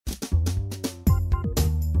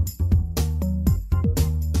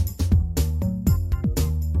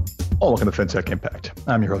Welcome to FinTech Impact.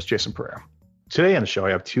 I'm your host, Jason Pereira. Today on the show, I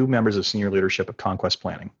have two members of senior leadership at Conquest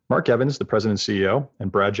Planning. Mark Evans, the president and CEO,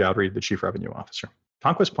 and Brad Jowdry, the chief revenue officer.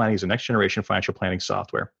 Conquest Planning is a next-generation financial planning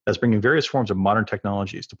software that's bringing various forms of modern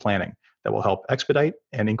technologies to planning that will help expedite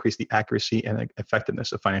and increase the accuracy and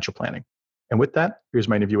effectiveness of financial planning. And with that, here's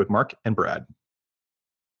my interview with Mark and Brad.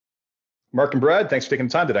 Mark and Brad, thanks for taking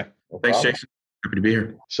the time today. Thanks, Jason. Happy to be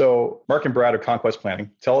here. So Mark and Brad of Conquest Planning.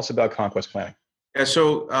 Tell us about Conquest Planning. Yeah,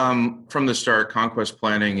 so from the start, Conquest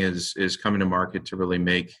Planning is coming to market to really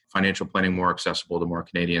make financial planning more accessible to more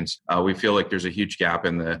Canadians. We feel like there's a huge gap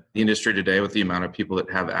in the industry today with the amount of people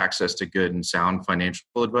that have access to good and sound financial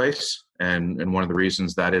advice. And one of the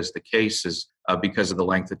reasons that is the case is because of the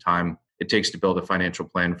length of time it takes to build a financial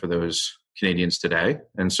plan for those Canadians today.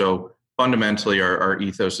 And so fundamentally, our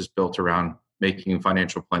ethos is built around making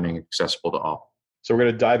financial planning accessible to all. So we're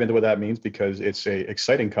going to dive into what that means because it's an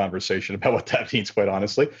exciting conversation about what that means, quite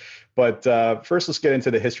honestly. But first, let's get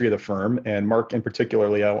into the history of the firm. And Mark, in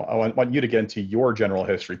particularly, I want you to get into your general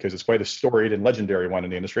history because it's quite a storied and legendary one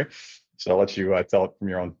in the industry. So I'll let you tell it from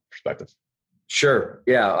your own perspective. Sure.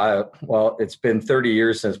 Yeah. Well, it's been 30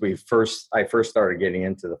 years since I first started getting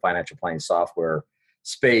into the financial planning software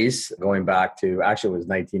space, going back to, actually it was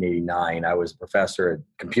 1989. I was a professor at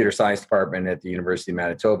computer science department at the University of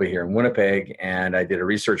Manitoba here in Winnipeg, and I did a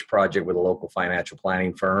research project with a local financial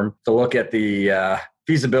planning firm to look at the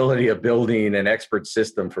feasibility of building an expert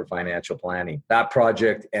system for financial planning. That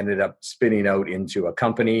project ended up spinning out into a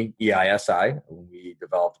company, EISI. We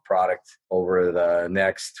developed a product over the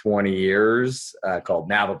next 20 years called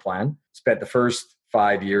Naviplan. Spent the first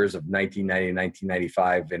 5 years of 1990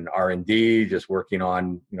 1995 in R&D, just working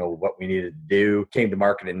on what we needed to do. Came to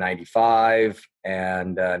market in 95,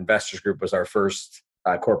 and Investors Group was our first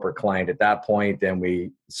corporate client at that point. And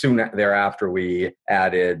we soon thereafter we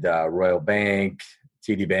added Royal Bank,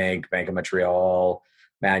 TD Bank, Bank of Montreal,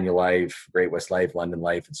 Manulife, Great-West Life, London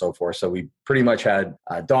Life, and so forth. So we pretty much had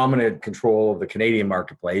dominant control of the Canadian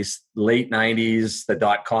marketplace. Late 90s, the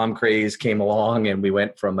 .com craze came along, and we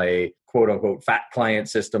went from a quote-unquote fat client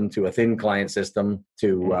system to a thin client system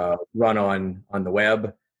to run on the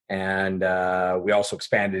web. And we also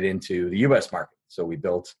expanded into the U.S. market. So we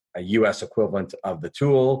built a U.S. equivalent of the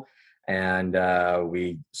tool, and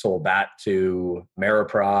we sold that to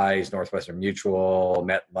Ameriprise, Northwestern Mutual,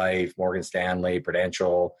 MetLife, Morgan Stanley,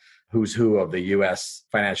 Prudential, who's who of the U.S.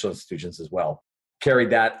 financial institutions as well. Carried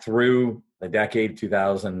that through the decade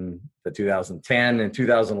 2000 to 2010. In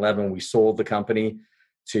 2011, we sold the company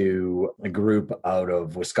to a group out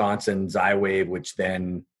of Wisconsin, Xywave, which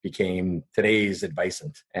then became today's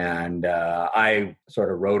Advicent. And I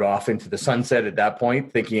sort of rode off into the sunset at that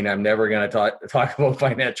point, thinking I'm never going to talk about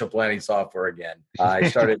financial planning software again. I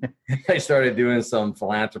started doing some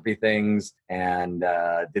philanthropy things and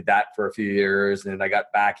did that for a few years. And then I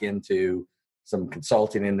got back into some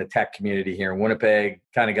consulting in the tech community here in Winnipeg.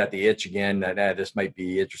 Kind of got the itch again that this might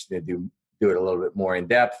be interesting to do it a little bit more in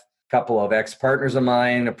depth. Couple of ex-partners of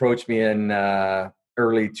mine approached me in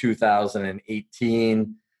early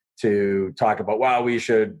 2018 to talk about, wow, we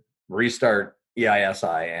should restart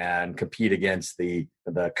EISI and compete against the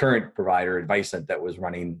current provider, Advicent, that was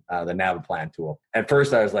running the Naviplan tool. At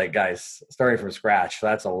first, I was like, guys, starting from scratch,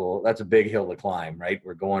 that's a big hill to climb, right?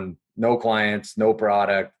 We're going no clients, no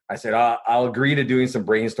product. I said, I'll agree to doing some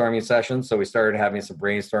brainstorming sessions. So we started having some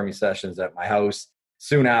brainstorming sessions at my house.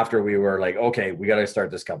 Soon after, we were like, okay, we got to start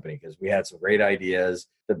this company because we had some great ideas.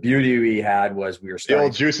 The beauty we had was we were starting. The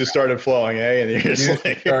old juices started flowing, eh? And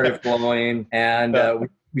started flowing. And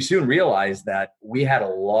we soon realized that we had a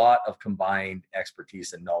lot of combined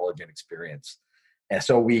expertise and knowledge and experience. And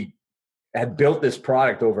so we had built this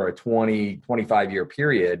product over a 25-year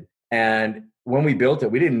period. And when we built it,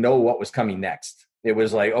 we didn't know what was coming next. It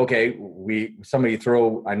was like, okay, somebody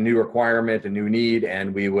throw a new requirement, a new need,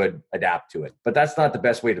 and we would adapt to it. But that's not the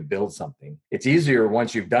best way to build something. It's easier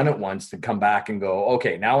once you've done it once to come back and go,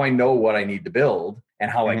 okay, now I know what I need to build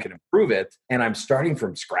and how I can improve it. And I'm starting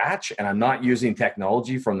from scratch, and I'm not using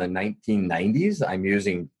technology from the 1990s. I'm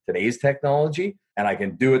using today's technology, and I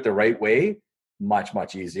can do it the right way. Much,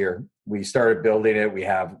 much easier. We started building it. We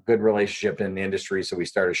have good relationship in the industry. So we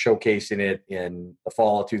started showcasing it in the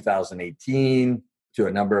fall of 2018. To a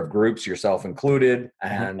number of groups, yourself included,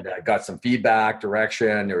 and got some feedback,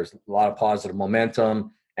 direction. There was a lot of positive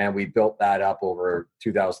momentum, and we built that up over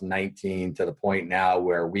 2019 to the point now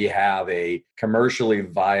where we have a commercially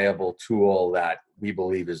viable tool that we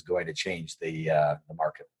believe is going to change the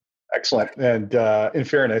market. Excellent. And in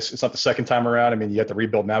fairness, it's not the second time around. I mean, you have to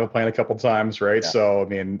rebuild Naviplan a couple of times, right? Yeah. So, I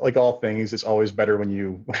mean, like all things, it's always better when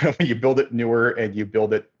you when you build it newer and you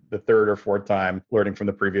build it the third or fourth time learning from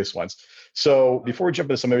the previous ones. So before we jump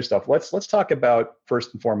into some other stuff, let's talk about,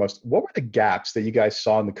 first and foremost, what were the gaps that you guys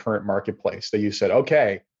saw in the current marketplace that you said,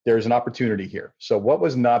 okay, there's an opportunity here. So what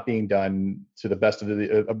was not being done to the best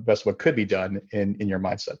of what could be done in your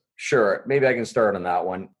mindset? Sure. Maybe I can start on that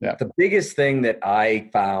one. Yeah. The biggest thing that I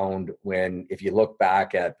found if you look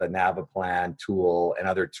back at the Naviplan tool and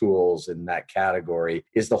other tools in that category,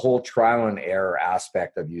 is the whole trial and error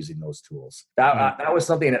aspect of using those tools. That was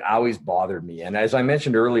something that always bothered me. And as I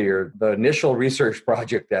mentioned earlier, the initial research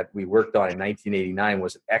project that we worked on in 1989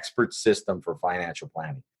 was an expert system for financial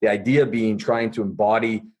planning. The idea being trying to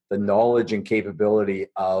embody the knowledge and capability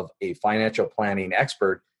of a financial planning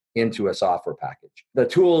expert into a software package. The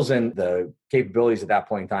tools and the capabilities at that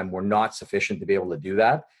point in time were not sufficient to be able to do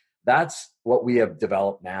that. That's what we have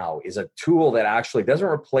developed now, is a tool that actually doesn't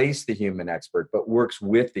replace the human expert, but works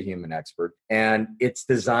with the human expert. And it's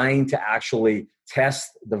designed to actually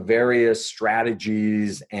test the various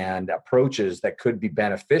strategies and approaches that could be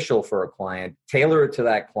beneficial for a client, tailor it to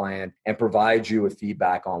that client, and provide you with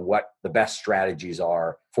feedback on what the best strategies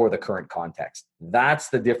are for the current context. That's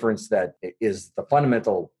the difference that is the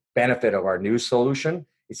fundamental benefit of our new solution.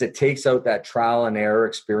 Is it takes out that trial and error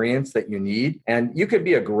experience that you need. And you could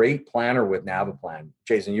be a great planner with Naviplan.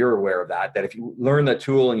 Jason, you're aware of that if you learn the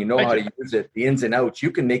tool and you know how to use it, the ins and outs, you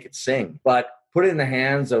can make it sing. But put it in the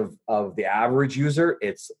hands of the average user,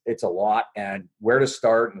 it's a lot. And where to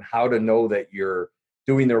start and how to know that you're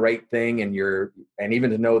doing the right thing and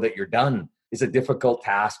even to know that you're done is a difficult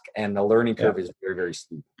task, and the learning curve is very, very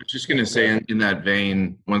steep. I was just going to say, in that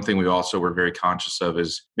vein, one thing we also were very conscious of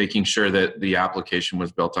is making sure that the application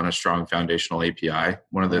was built on a strong foundational API.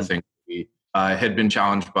 One of the things we had been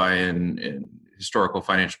challenged by in historical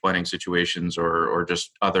financial planning situations or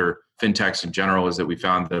just other fintechs in general is that we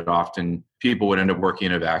found that often people would end up working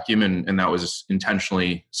in a vacuum, and that was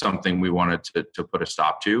intentionally something we wanted to put a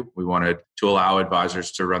stop to. We wanted to allow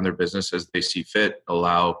advisors to run their business as they see fit,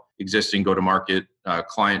 allow existing go-to-market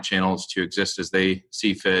client channels to exist as they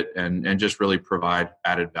see fit, and just really provide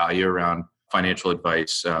added value around financial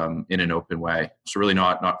advice in an open way. So really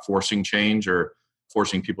not forcing change or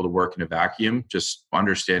forcing people to work in a vacuum, just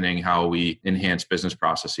understanding how we enhance business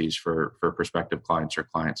processes for prospective clients or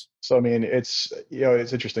clients. So, I mean, it's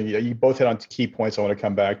interesting. You both hit on key points I want to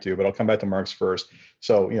come back to, but I'll come back to Mark's first.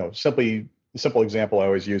 So, the simple example I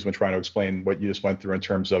always use when trying to explain what you just went through in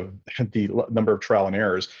terms of the number of trial and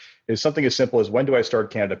errors is something as simple as, when do I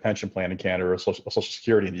start Canada pension plan in Canada or Social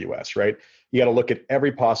Security in the US, right? You got to look at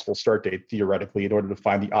every possible start date theoretically in order to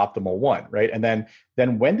find the optimal one, right? And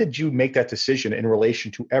then when did you make that decision in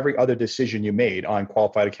relation to every other decision you made on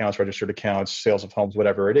qualified accounts, registered accounts, sales of homes,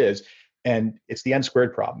 whatever it is? And it's the n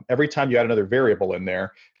squared problem. Every time you add another variable in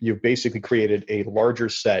there, you've basically created a larger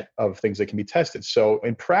set of things that can be tested. So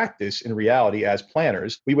in practice, in reality, as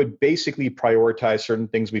planners, we would basically prioritize certain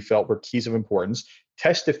things we felt were keys of importance,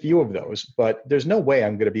 test a few of those, but there's no way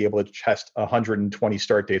I'm going to be able to test 120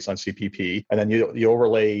 start dates on CPP. And then you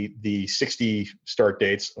overlay the 60 start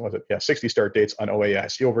dates, 60 start dates on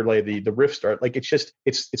OAS. You overlay the RIF start. Like,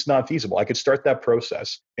 it's not feasible. I could start that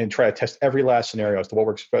process and try to test every last scenario as to what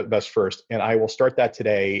works best first. And I will start that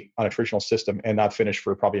today on a traditional system and not finish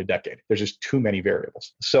for probably a decade. There's just too many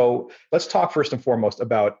variables. So let's talk first and foremost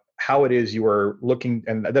about how it is you are looking,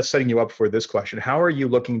 and that's setting you up for this question. How are you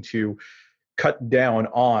looking to cut down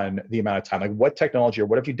on the amount of time? Like, what technology or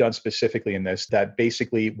what have you done specifically in this that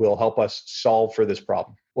basically will help us solve for this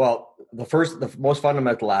problem? Well, the most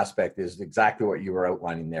fundamental aspect is exactly what you were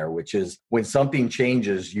outlining there, which is when something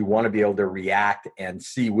changes, you want to be able to react and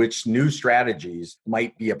see which new strategies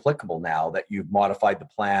might be applicable now that you've modified the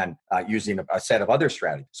plan using a set of other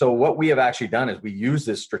strategies. So what we have actually done is we use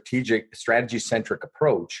this strategy-centric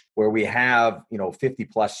approach where we have 50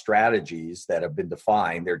 plus strategies that have been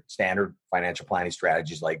defined. They're standard financial planning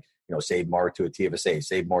strategies like save more to a TFSA,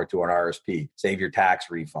 save more to an RSP, save your tax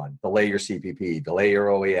refund, delay your CPP, delay your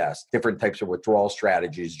OAS, different types of withdrawal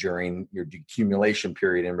strategies during your decumulation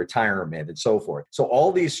period in retirement, and so forth. So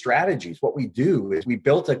all these strategies, what we do is we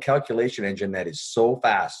built a calculation engine that is so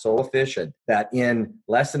fast, so efficient, that in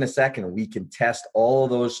less than a second, we can test all of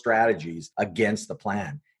those strategies against the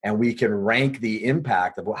plan. And we can rank the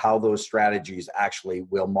impact of how those strategies actually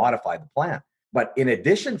will modify the plan. But in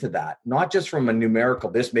addition to that, not just from a numerical,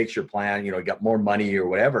 this makes your plan, you got more money or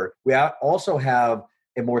whatever, we also have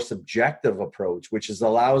a more subjective approach, which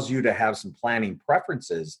allows you to have some planning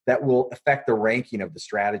preferences that will affect the ranking of the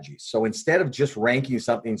strategies. So instead of just ranking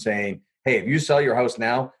something saying, hey, if you sell your house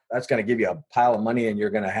now, that's going to give you a pile of money and you're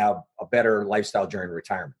going to have a better lifestyle during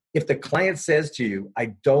retirement. if the client says to you, I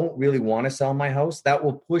don't really want to sell my house, that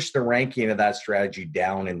will push the ranking of that strategy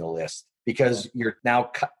down in the list because you're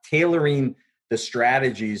now tailoring the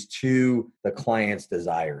strategies to the client's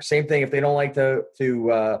desire. Same thing if they don't like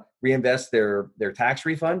to reinvest their tax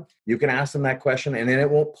refund, you can ask them that question and then it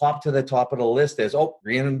won't pop to the top of the list as, oh,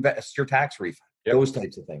 reinvest your tax refund. Yep. Those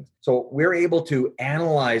types of things. So we're able to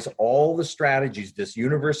analyze all the strategies, this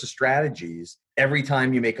universe of strategies, every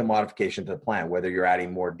time you make a modification to the plan, whether you're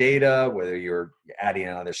adding more data, whether you're adding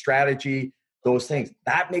another strategy, those things.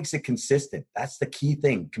 That makes it consistent. That's the key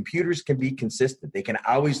thing. Computers can be consistent. They can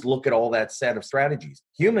always look at all that set of strategies.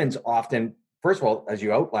 Humans often, first of all, as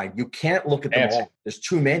you outlined, you can't look at them all. There's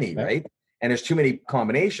too many, right? And there's too many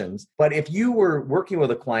combinations. But if you were working with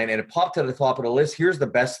a client and it popped to the top of the list, here's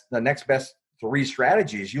the next best 3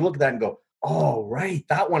 strategies, you look at that and go, oh, right,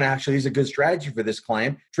 that one actually is a good strategy for this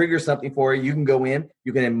client. Trigger something for you. You can go in,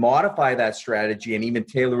 you can then modify that strategy and even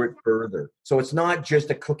tailor it further. So it's not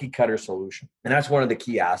just a cookie cutter solution. And that's one of the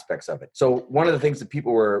key aspects of it. So one of the things that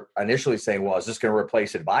people were initially saying, well, is this going to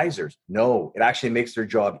replace advisors? No, it actually makes their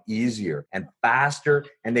job easier and faster,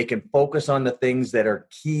 and they can focus on the things that are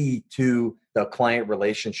key to the client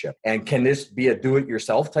relationship. And can this be a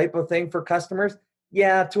do-it-yourself type of thing for customers?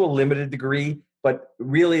 Yeah, to a limited degree, but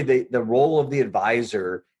really the role of the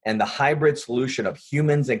advisor and the hybrid solution of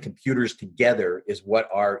humans and computers together is what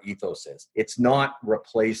our ethos is. It's not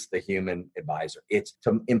replace the human advisor. It's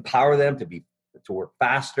to empower them to work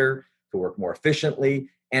faster, to work more efficiently.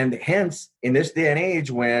 And hence, in this day and age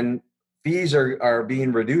when fees are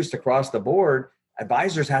being reduced across the board,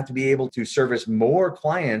 advisors have to be able to service more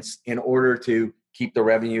clients in order to keep the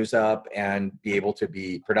revenues up and be able to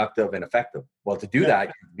be productive and effective. Well, to do that,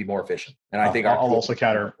 you have to be more efficient. And I think I'll also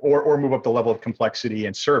counter or move up the level of complexity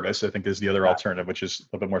and service, I think is the other alternative, which is a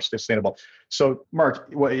little bit more sustainable. So Mark,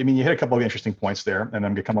 you hit a couple of interesting points there, and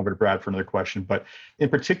I'm going to come over to Brad for another question. But in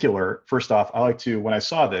particular, first off, when I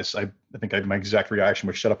saw this, I think my exact reaction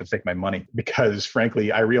was shut up and take my money, because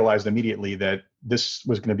frankly, I realized immediately that this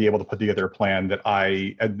was going to be able to put together a plan that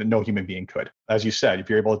no human being could. As you said, if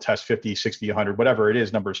you're able to test 50, 60, 100, whatever it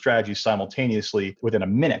is, number of strategies simultaneously within a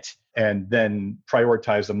minute, and then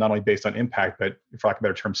prioritize them not only based on impact, but for lack of a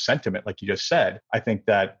better term, sentiment, like you just said, I think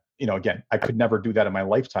that, again, I could never do that in my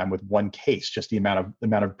lifetime with one case, just the amount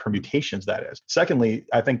of permutations that is. Secondly,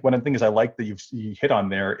 I think one of the things I like that you hit on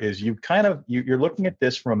there is you're looking at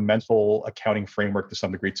this from a mental accounting framework to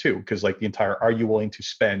some degree too, because like the entire, are you willing to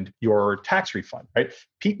spend your tax refund, right?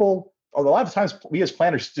 A lot of times we as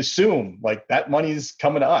planners assume like that money's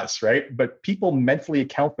coming to us, right? But people mentally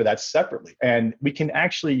account for that separately. And you can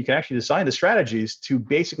actually design the strategies to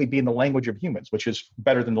basically be in the language of humans, which is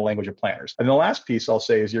better than the language of planners. And the last piece I'll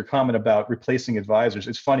say is your comment about replacing advisors.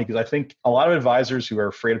 It's funny because I think a lot of advisors who are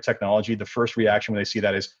afraid of technology, the first reaction when they see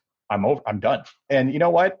that is, I'm done. And you know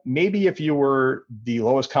what? Maybe if you were the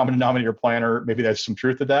lowest common denominator planner, maybe there's some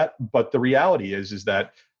truth to that. But the reality is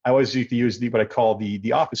that I always used to use what I call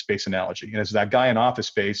the office space analogy. And it's that guy in Office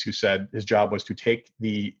Space who said his job was to take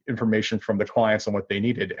the information from the clients on what they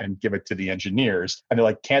needed and give it to the engineers. And they're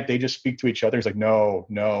like, can't they just speak to each other? He's like, no.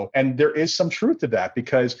 And there is some truth to that,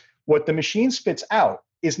 because what the machine spits out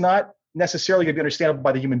is not necessarily going to be understandable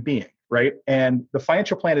by the human being, right? And the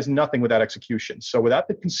financial plan is nothing without execution. So without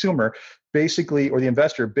the consumer basically, or the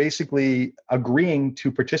investor basically agreeing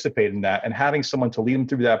to participate in that and having someone to lead them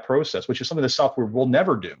through that process, which is something the software will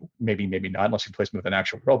never do, maybe not, unless you replace them with an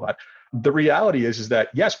actual robot. The reality is that,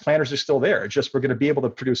 yes, planners are still there. It's just we're going to be able to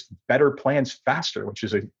produce better plans faster, which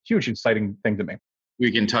is a huge, exciting thing to me.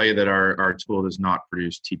 We can tell you that our tool does not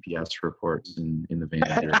produce TPS reports in the vein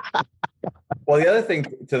of your. Well, the other thing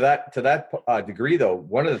to that degree, though,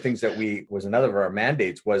 one of the things that was another of our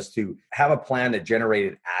mandates was to have a plan that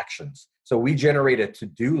generated actions. So we generate a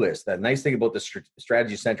to-do list. The nice thing about the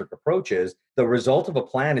strategy-centric approach is the result of a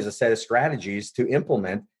plan is a set of strategies to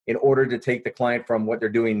implement in order to take the client from what they're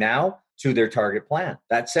doing now to their target plan.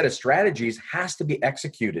 That set of strategies has to be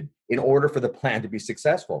executed in order for the plan to be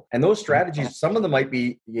successful. And those strategies, some of them might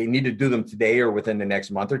be, you need to do them today or within the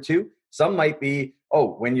next month or two. Some might be,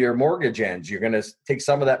 when your mortgage ends, you're going to take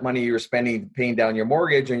some of that money you're spending paying down your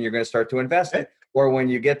mortgage and you're going to start to invest it. Or when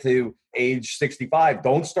you get to age 65,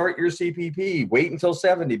 don't start your CPP. Wait until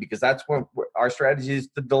 70, because that's when our strategy is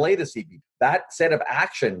to delay the CPP. That set of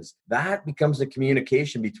actions, that becomes the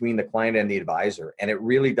communication between the client and the advisor. And it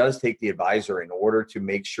really does take the advisor in order to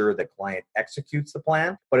make sure the client executes the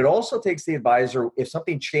plan. But it also takes the advisor, if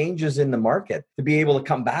something changes in the market, to be able to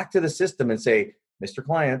come back to the system and say, Mr.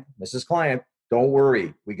 Client, Mrs. Client, Don't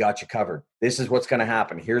worry, we got you covered. This is what's going to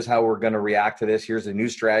happen. Here's how we're going to react to this. Here's the new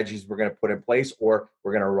strategies we're going to put in place, or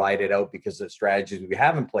we're going to ride it out because the strategies we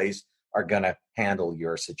have in place are going to handle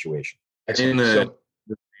your situation. In the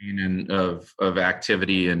vein of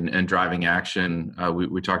activity and driving action,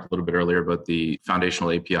 we talked a little bit earlier about the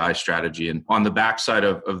foundational API strategy. And on the backside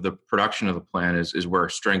of the production of the plan is where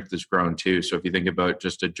strength is grown too. So if you think about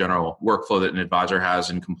just a general workflow that an advisor has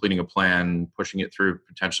in completing a plan, pushing it through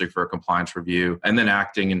potentially for a compliance review, and then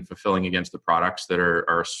acting and fulfilling against the products that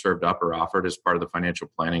are served up or offered as part of the financial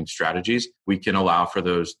planning strategies, we can allow for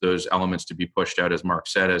those elements to be pushed out, as Mark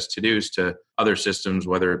said, as to-dos to other systems,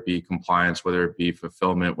 whether it be compliance, whether it be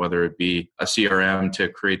fulfillment, whether it be a CRM, to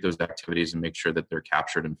create those activities and make sure that they're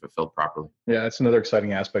captured and fulfilled properly. Yeah, that's another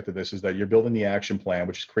exciting aspect of this, is that you're building the action plan,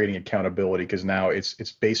 which is creating accountability, because now it's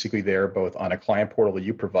basically there both on a client portal that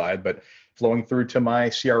you provide, but flowing through to my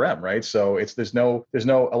CRM, right? So there's no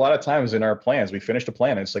a lot of times in our plans, we finish the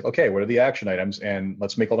plan and it's like, okay, what are the action items? And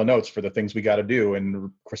let's make all the notes for the things we got to do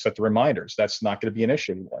and set the reminders. That's not going to be an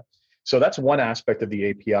issue anymore. So that's one aspect of the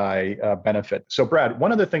API benefit. So Brad,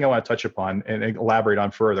 one other thing I want to touch upon and elaborate on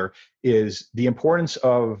further is the importance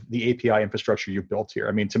of the API infrastructure you've built here.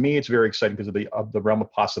 I mean, to me, it's very exciting because of the realm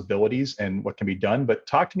of possibilities and what can be done. But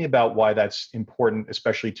talk to me about why that's important,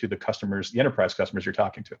 especially to the customers, the enterprise customers you're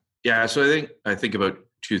talking to. Yeah, so I think about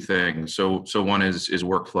two things. So one is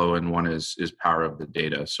workflow, and one is power of the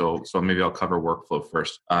data. So maybe I'll cover workflow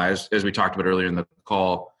first. As we talked about earlier in the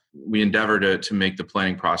call, we endeavor to make the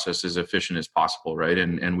planning process as efficient as possible, right?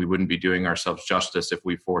 And we wouldn't be doing ourselves justice if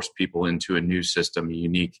we forced people into a new system, a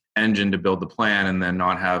unique engine to build the plan, and then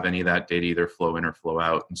not have any of that data either flow in or flow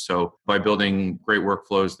out. And so by building great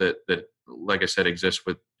workflows that like I said, exist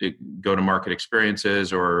with go-to-market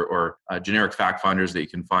experiences or generic fact finders that you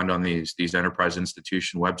can find on these enterprise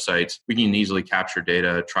institution websites, we can easily capture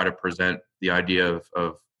data, try to present the idea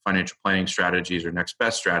of financial planning strategies or next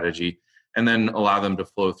best strategy, and then allow them to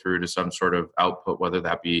flow through to some sort of output, whether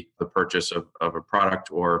that be the purchase of a product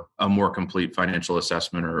or a more complete financial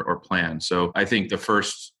assessment or plan. So I think the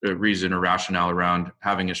first reason or rationale around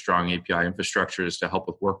having a strong API infrastructure is to help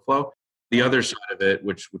with workflow. The other side of it,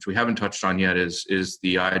 which we haven't touched on yet, is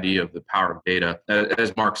the idea of the power of data.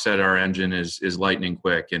 As Mark said, our engine is lightning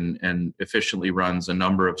quick and efficiently runs a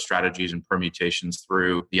number of strategies and permutations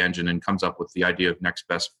through the engine and comes up with the idea of next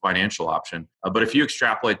best financial option. But if you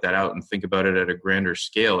extrapolate that out and think about it at a grander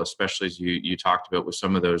scale, especially as you talked about with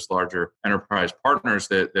some of those larger enterprise partners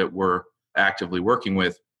that we're actively working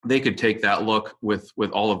with, they could take that look with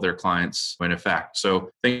all of their clients in effect. So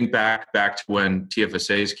think back to when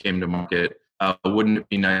TFSAs came to market. Wouldn't it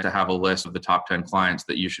be nice to have a list of the top 10 clients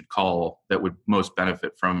that you should call that would most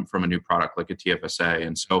benefit from a new product like a TFSA?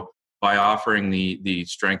 And so by offering the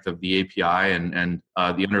strength of the API and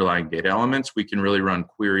the underlying data elements, we can really run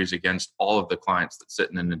queries against all of the clients that sit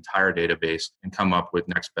in an entire database and come up with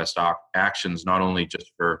next best actions, not only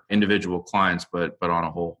just for individual clients, but on a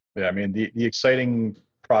whole. Yeah, I mean, the exciting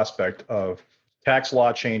prospect of tax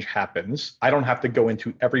law change happens. I don't have to go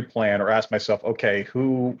into every plan or ask myself, okay,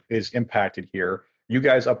 who is impacted here? You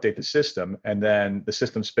guys update the system, and then the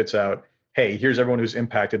system spits out, hey, here's everyone who's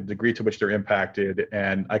impacted, the degree to which they're impacted,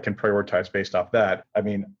 and I can prioritize based off that. I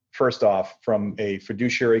mean, first off, from a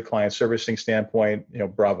fiduciary client servicing standpoint,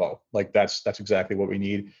 bravo. Like that's exactly what we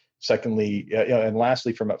need. Secondly, and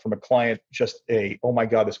lastly, from a client, just oh my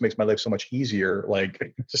God, this makes my life so much easier. Like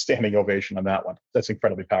it's a standing ovation on that one. That's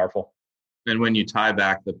incredibly powerful. And when you tie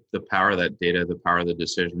back the power of that data, the power of the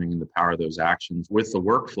decisioning, and the power of those actions with the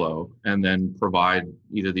workflow, and then provide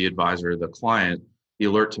either the advisor or the client the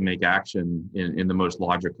alert to make action in the most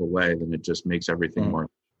logical way, then it just makes everything more.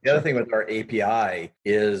 The other thing with our API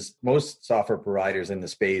is most software providers in the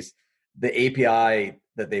space, the API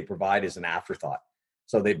that they provide is an afterthought.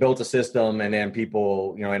 So they built a system, and then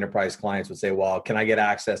people, enterprise clients would say, well, can I get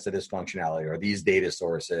access to this functionality or these data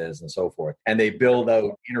sources and so forth? And they build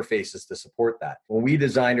out interfaces to support that. When we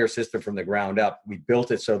designed our system from the ground up, we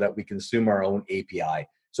built it so that we consume our own API.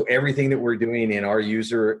 So everything that we're doing in our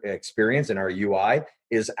user experience and our UI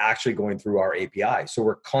is actually going through our API. So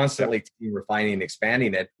we're constantly refining and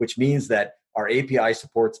expanding it, which means that our API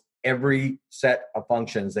supports every set of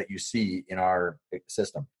functions that you see in our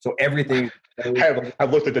system. So everything.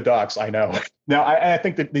 I've looked at the docs. I know. Now, I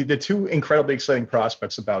think that the two incredibly exciting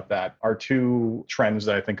prospects about that are two trends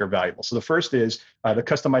that I think are valuable. So the first is the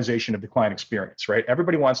customization of the client experience, right?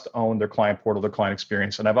 Everybody wants to own their client portal, their client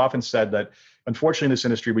experience. And I've often said that, unfortunately, in this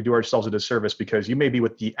industry, we do ourselves a disservice because you may be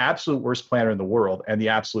with the absolute worst planner in the world and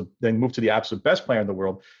then move to the absolute best planner in the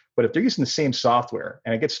world. But if they're using the same software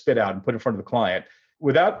and it gets spit out and put in front of the client,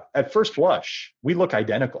 without, at first blush, we look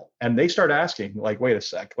identical. And they start asking, like, wait a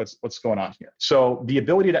sec, what's going on here? So the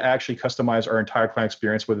ability to actually customize our entire client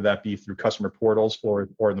experience, whether that be through customer portals or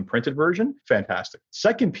in the printed version, fantastic.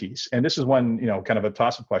 Second piece, and this is one, kind of a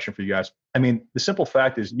toss-up question for you guys. I mean, the simple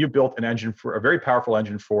fact is you built a very powerful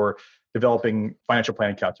engine for developing financial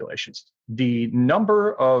planning calculations. The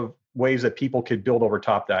number of ways that people could build over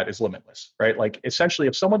top that is limitless, right? Like essentially,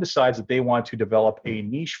 if someone decides that they want to develop a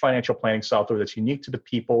niche financial planning software that's unique to the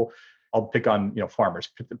people, I'll pick on, farmers,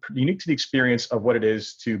 unique to the experience of what it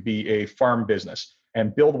is to be a farm business,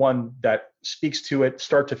 and build one that speaks to it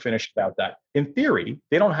start to finish about that. In theory,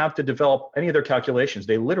 they don't have to develop any of their calculations.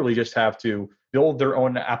 They literally just have to build their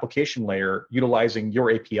own application layer utilizing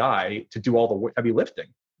your API to do all the heavy lifting.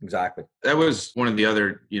 Exactly. That was one of the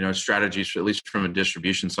other, strategies, at least from a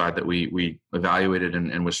distribution side, that we evaluated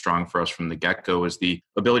and was strong for us from the get-go, was the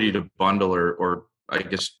ability to bundle or I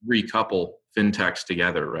guess recouple fintechs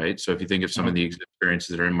together, right? So if you think of some of the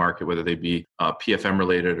experiences that are in market, whether they be PFM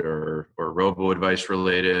related or robo advice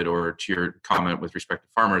related, or to your comment with respect to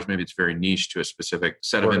farmers, maybe it's very niche to a specific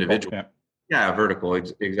set of individuals. Yeah. Yeah, vertical,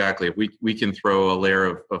 exactly. If we can throw a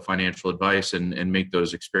layer of financial advice and make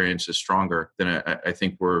those experiences stronger, then I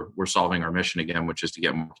think we're solving our mission again, which is to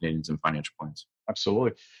get more Canadians in financial plans.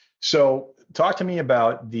 Absolutely. So talk to me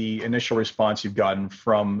about the initial response you've gotten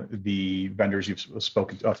from the vendors you've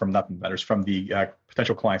spoken to, from the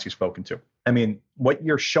potential clients you've spoken to. I mean, what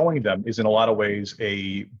you're showing them is in a lot of ways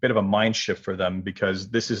a bit of a mind shift for them, because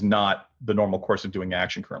this is not the normal course of doing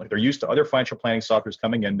action currently. They're used to other financial planning softwares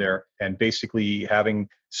coming in there and basically having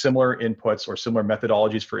similar inputs or similar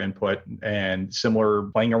methodologies for input and similar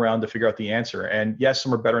playing around to figure out the answer. And yes,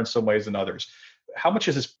 some are better in some ways than others. How much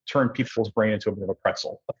has this turned people's brain into a bit of a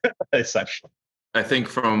pretzel, essentially? I think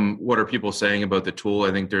from what are people saying about the tool,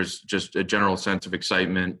 I think there's just a general sense of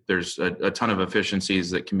excitement. There's a ton of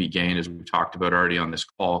efficiencies that can be gained, as we talked about already on this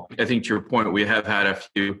call. I think to your point, we have had a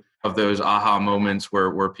few of those aha moments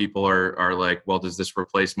where people are like, well, does this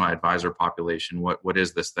replace my advisor population? What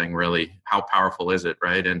is this thing really? How powerful is it,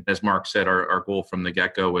 right? And as Mark said, our goal from the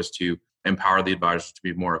get-go was to empower the advisors to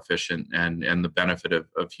be more efficient, and the benefit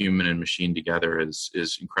of human and machine together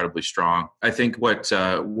is incredibly strong. I think what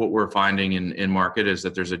we're finding in market is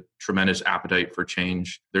that there's a tremendous appetite for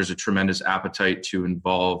change. There's a tremendous appetite to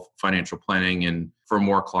involve financial planning, and for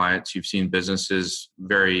more clients, you've seen businesses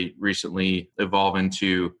very recently evolve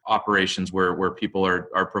into operations where people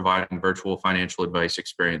are providing virtual financial advice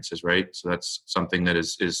experiences, right? So that's something that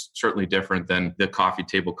is certainly different than the coffee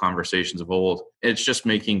table conversations of old. It's just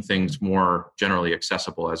making things more generally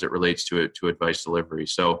accessible as it relates to advice delivery.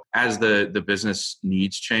 So as the business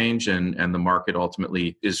needs change and the market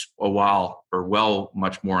ultimately is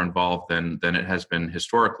much more involved than it has been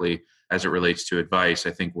historically, as it relates to advice,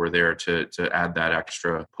 I think we're there to add that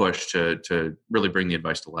extra push to really bring the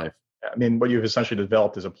advice to life. I mean, what you've essentially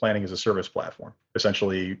developed is a planning as a service platform.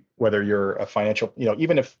 Essentially, whether you're a financial,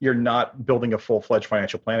 even if you're not building a full-fledged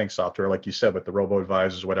financial planning software, like you said, with the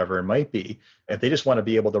robo-advisors, whatever it might be, if they just want to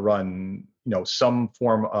be able to run, some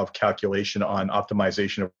form of calculation on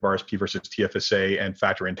optimization of RSP versus TFSA and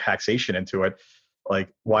factor in taxation into it, like,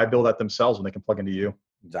 why build that themselves when they can plug into you?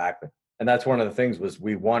 Exactly. And that's one of the things was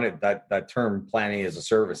we wanted that term planning as a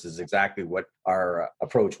service is exactly what our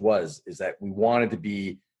approach was, is that we wanted to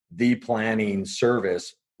be the planning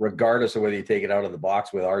service, regardless of whether you take it out of the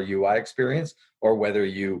box with our UI experience or whether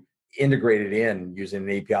you integrate it in using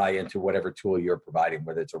an API into whatever tool you're providing,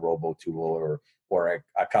 whether it's a robo tool or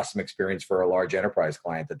a custom experience for a large enterprise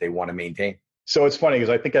client that they want to maintain. So it's funny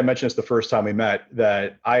because I think I mentioned this the first time we met,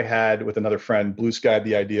 that I had with another friend blue skied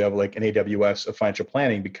the idea of like an AWS of financial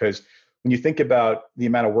planning, because when you think about the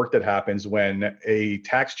amount of work that happens when a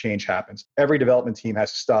tax change happens, every development team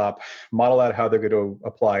has to stop, model out how they're going to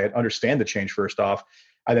apply it, understand the change first off,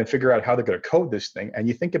 and then figure out how they're going to code this thing. And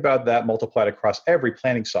you think about that multiplied across every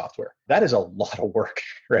planning software. That is a lot of work,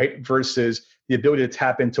 right? Versus the ability to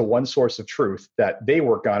tap into one source of truth that they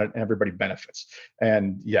work on it and everybody benefits.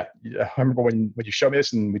 And yeah, I remember when you showed me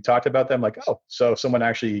this and we talked about that, I'm like, oh, so someone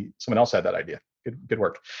else had that idea. Good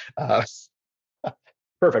work.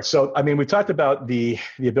 Perfect. So, I mean, we talked about the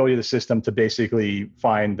ability of the system to basically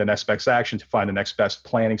find the next best action, to find the next best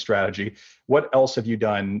planning strategy. What else have you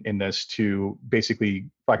done in this to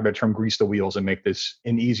basically, talk about the term, grease the wheels and make this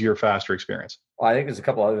an easier, faster experience? Well, I think there's a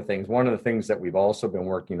couple other things. One of the things that we've also been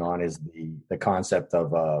working on is the concept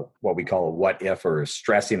of what we call a what if, or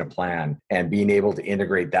stressing a plan, and being able to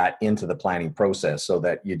integrate that into the planning process so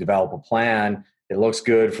that you develop a plan it looks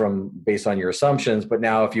good based on your assumptions. But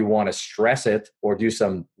now if you want to stress it or do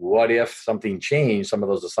some what if something changed, some of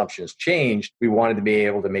those assumptions changed, we wanted to be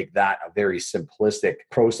able to make that a very simplistic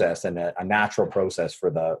process and a natural process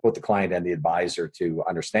for both the client and the advisor to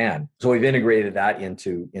understand. So we've integrated that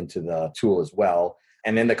into the tool as well.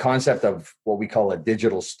 And then the concept of what we call a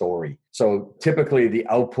digital story. So typically the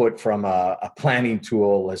output from a planning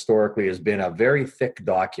tool historically has been a very thick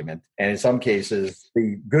document. And in some cases,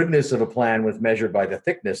 the goodness of a plan was measured by the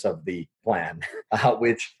thickness of the plan,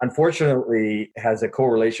 which unfortunately has a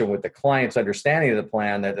correlation with the client's understanding of the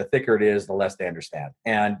plan, that the thicker it is, the less they understand.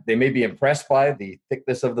 And they may be impressed by the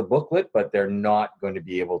thickness of the booklet, but they're not going to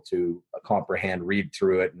be able to comprehend, read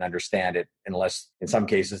through it, and understand it unless in some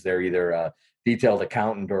cases they're either a detailed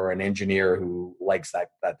accountant or an engineer who likes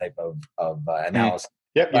that type of analysis.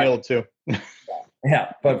 Yep, you nailed it too.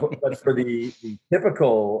 Yeah, but for the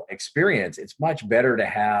typical experience, it's much better to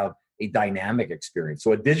have a dynamic experience.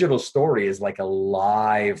 So a digital story is like a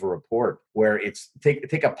live report where it's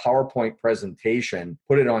take a PowerPoint presentation,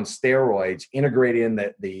 put it on steroids, integrate in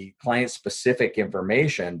the client specific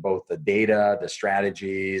information, both the data, the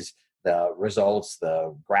strategies, the results,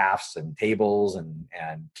 the graphs and tables and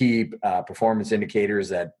key performance indicators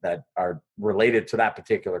that are related to that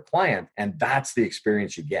particular client. And that's the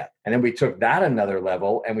experience you get. And then we took that another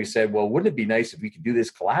level and we said, well, wouldn't it be nice if we could do this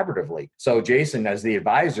collaboratively? So Jason, as the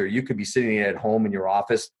advisor, you could be sitting at home in your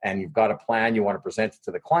office and you've got a plan, you want to present it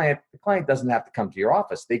to the client. The client doesn't have to come to your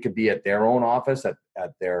office. They could be at their own office, at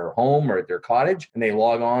their home or at their cottage, and they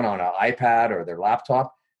log on an iPad or their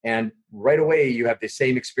laptop. And right away, you have the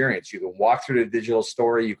same experience. You can walk through the digital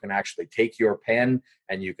story. You can actually take your pen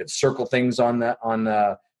and you can circle things on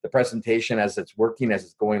the presentation as it's working, as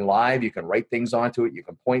it's going live. You can write things onto it. You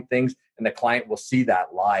can point things, and the client will see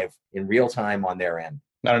that live in real time on their end.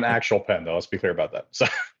 Not an actual pen, though. Let's be clear about that. So.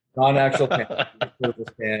 Not an actual pen, a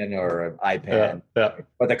pen or an iPad. Yeah.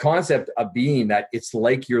 But the concept of being that it's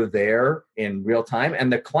like you're there in real time,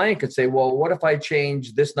 and the client could say, well, what if I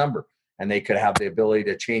change this number? And they could have the ability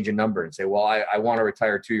to change a number and say, well, I want to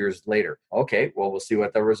retire 2 years later. Okay, well, we'll see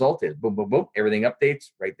what the result is. Boom, boom, boom. Everything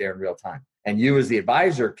updates right there in real time. And you as the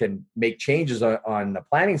advisor can make changes on the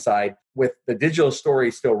planning side. With the digital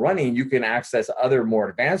story still running, you can access other more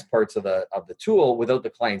advanced parts of the tool without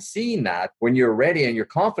the client seeing that. When you're ready and you're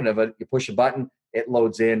confident of it, you push a button, it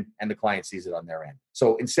loads in, and the client sees it on their end.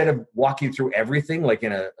 So instead of walking through everything like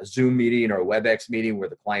in a Zoom meeting or a WebEx meeting where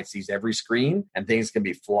the client sees every screen and things can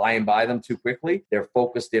be flying by them too quickly, they're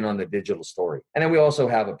focused in on the digital story. And then we also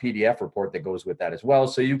have a PDF report that goes with that as well.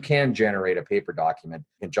 So you can generate a paper document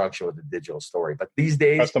in conjunction with the digital story. But these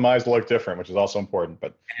days... Customized look different, which is also important.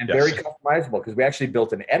 But and yes. Very customizable, because we actually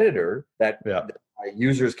built an editor that... Yeah.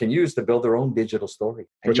 Users can use to build their own digital story.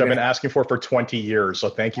 Which I've been asking for 20 years. So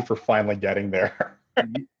thank you for finally getting there.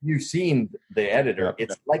 You've seen the editor. Yep.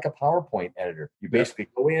 It's like a PowerPoint editor. You basically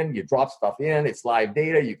go in, you drop stuff in, it's live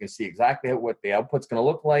data. You can see exactly what the output's going to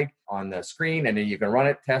look like on the screen, and then you can run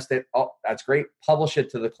it, test it. Oh, that's great. Publish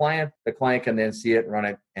it to the client. The client can then see it, run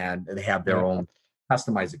it, and they have their own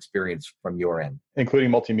customized experience from your end, including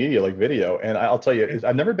multimedia like video. And I'll tell you,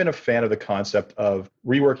 I've never been a fan of the concept of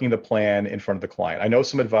reworking the plan in front of the client. I know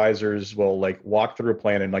some advisors will like walk through a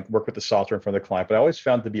plan and like work with the software in front of the client, but I always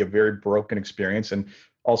found it to be a very broken experience. And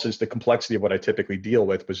also just the complexity of what I typically deal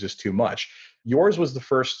with was just too much. Yours was the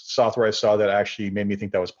first software I saw that actually made me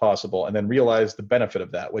think that was possible, and then realized the benefit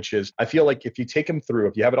of that, which is I feel like if you take them through,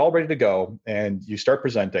 if you have it all ready to go and you start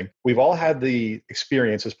presenting, we've all had the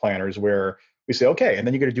experience as planners where we say, okay, and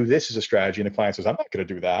then you're going to do this as a strategy. And the client says, I'm not going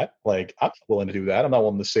to do that. Like, I'm not willing to do that. I'm not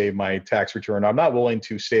willing to save my tax return. I'm not willing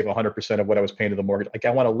to save 100% of what I was paying to the mortgage. Like,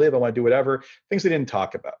 I want to live. I want to do whatever. Things they didn't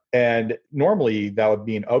talk about. And normally that would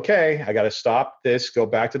mean, okay, I got to stop this, go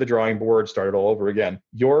back to the drawing board, start it all over again.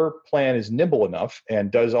 Your plan is nimble enough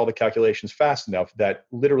and does all the calculations fast enough that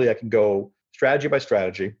literally I can go strategy by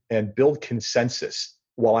strategy and build consensus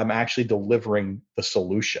while I'm actually delivering the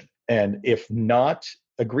solution. And if not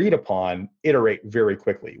agreed upon, iterate very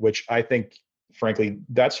quickly, which I think, frankly,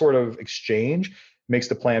 that sort of exchange makes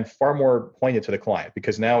the plan far more poignant to the client,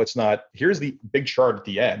 because now it's not, here's the big chart at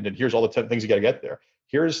the end, and here's all the things you got to get there.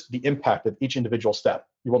 Here's the impact of each individual step.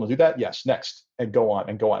 You want to do that? Yes. Next. And go on,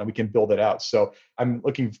 and we can build it out. So I'm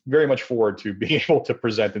looking very much forward to being able to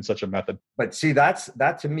present in such a method. But see,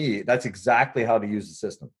 that to me, that's exactly how to use the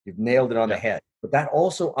system. You've nailed it on the head. But that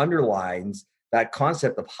also underlines that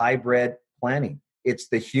concept of hybrid planning. It's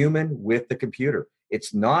the human with the computer.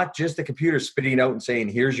 It's not just the computer spitting out and saying,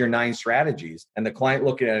 here's your 9 strategies, and the client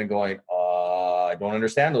looking at it and going, don't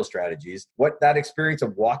understand those strategies, what that experience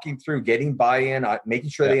of walking through, getting buy-in, making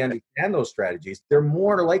sure they understand those strategies, they're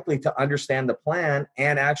more likely to understand the plan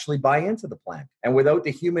and actually buy into the plan. And without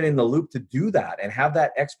the human in the loop to do that and have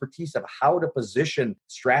that expertise of how to position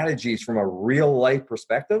strategies from a real life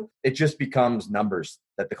perspective, it just becomes numbers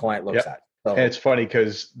that the client looks at. So, and it's funny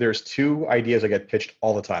because there's two ideas I get pitched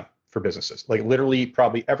all the time for businesses. Like literally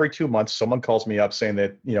probably every 2 months, someone calls me up saying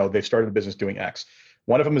that, they've started a business doing X.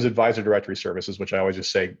 One of them is advisor directory services, which I always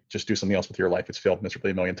just say, just do something else with your life. It's failed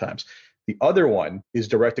miserably a million times. The other one is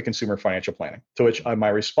direct to consumer financial planning, to which my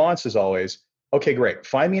response is always, okay, great.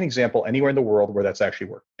 Find me an example anywhere in the world where that's actually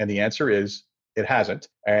worked. And the answer is, it hasn't.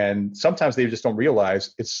 And sometimes they just don't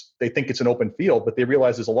realize they think it's an open field, but they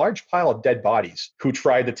realize there's a large pile of dead bodies who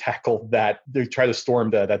tried to tackle that. They tried to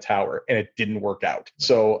storm that tower and it didn't work out.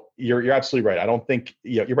 So you're absolutely right. I don't think,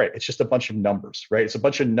 you're right. It's just a bunch of numbers, right? It's a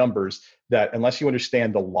bunch of numbers that unless you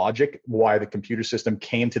understand the logic, why the computer system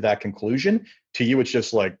came to that conclusion, to you, it's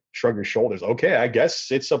just like shrug your shoulders. Okay, I guess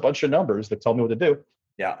it's a bunch of numbers that tell me what to do.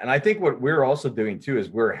 Yeah. And I think what we're also doing too is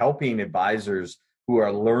we're helping advisors who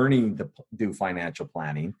are learning to do financial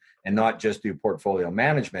planning and not just do portfolio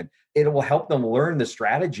management. It will help them learn the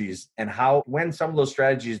strategies and when some of those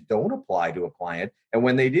strategies don't apply to a client and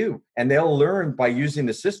when they do. And they'll learn by using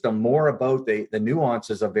the system more about the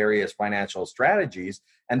nuances of various financial strategies.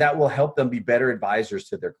 And that will help them be better advisors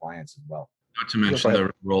to their clients as well. Not to mention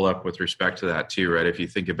the roll up with respect to that too, right? If you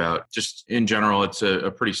think about just in general, it's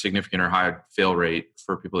a pretty significant or high fail rate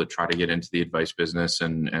for people that try to get into the advice business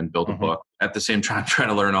and build a book. At the same time, trying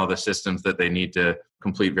to learn all the systems that they need to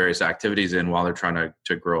complete various activities in while they're trying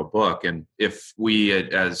to grow a book. And if we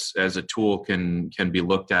as a tool can be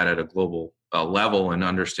looked at a global level and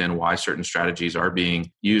understand why certain strategies are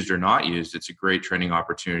being used or not used, it's a great training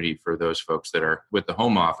opportunity for those folks that are with the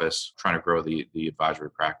home office trying to grow the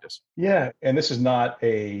advisory practice. Yeah. And this is not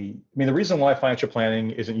the reason why financial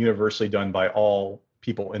planning isn't universally done by all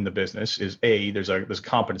people in the business is there's a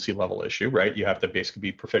competency level issue, right? You have to basically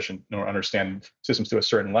be proficient or understand systems to a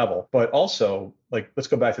certain level, but also let's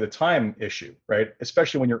go back to the time issue, right?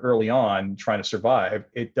 Especially when you're early on trying to survive,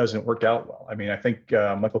 it doesn't work out well. I think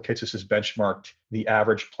Michael Kitces has benchmarked the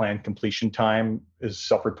average plan completion time is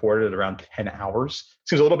self-reported at around 10 hours.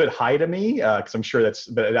 Seems a little bit high to me because I'm sure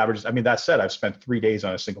but it averages. That said, I've spent 3 days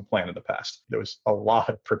on a single plan in the past. There was a lot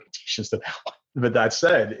of permutations to that one. But that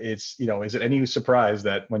said, it's, is it any surprise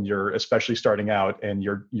that when you're especially starting out and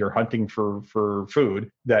you're hunting for food,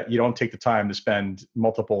 that you don't take the time to spend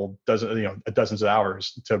dozens of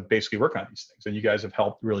hours to basically work on these things? And you guys have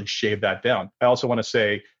helped really shave that down. I also want to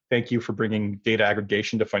say thank you for bringing data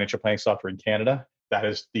aggregation to financial planning software in Canada. That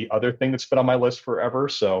is the other thing that's been on my list forever.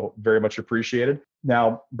 So very much appreciated.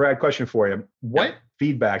 Now, Brad, question for you. What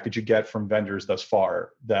feedback did you get from vendors thus far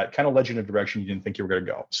that kind of led you in a direction you didn't think you were going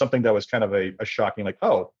to go? Something that was kind of a shocking,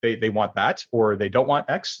 they want that or they don't want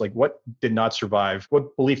X? What did not survive?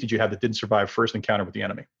 What belief did you have that didn't survive first encounter with the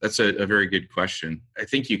enemy? That's a very good question. I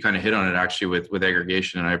think you kind of hit on it actually with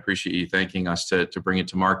aggregation, and I appreciate you thanking us to bring it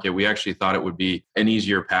to market. We actually thought it would be an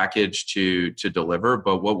easier package to deliver,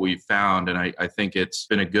 but what we found, and I think it's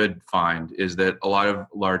been a good find, is that a lot of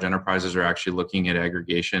large enterprises are actually looking at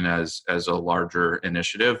aggregation as a larger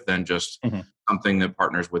initiative than just something that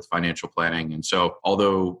partners with financial planning. And so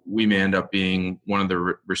although we may end up being one of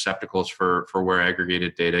the receptacles for where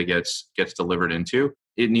aggregated data gets delivered into,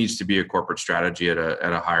 it needs to be a corporate strategy at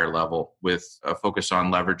a higher level with a focus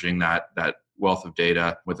on leveraging that wealth of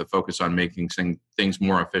data, with a focus on making things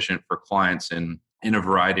more efficient for clients in a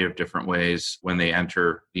variety of different ways when they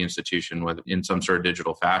enter the institution in some sort of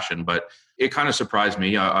digital fashion. But it kind of surprised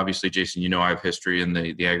me. Obviously, Jason, I have history in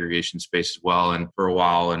the aggregation space as well. And for a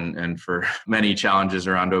while, and for many challenges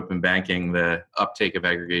around open banking, the uptake of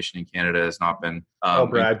aggregation in Canada has not been...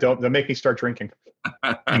 Brad, don't make me start drinking.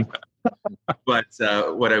 But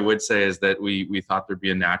what I would say is that we thought there'd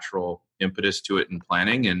be a natural impetus to it in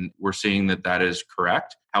planning, and we're seeing that is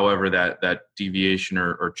correct. However, that deviation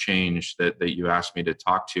or change that you asked me to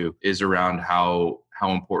talk to is around how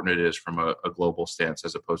important it is from a global stance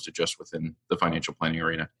as opposed to just within the financial planning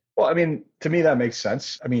arena. Well, to me, that makes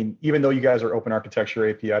sense. Even though you guys are open architecture,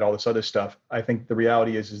 API, all this other stuff, I think the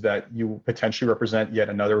reality is that you potentially represent yet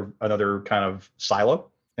another kind of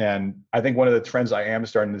silo. And I think one of the trends I am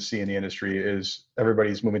starting to see in the industry is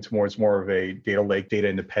everybody's moving towards more of a data lake, data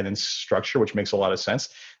independence structure, which makes a lot of sense.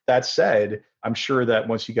 That said, I'm sure that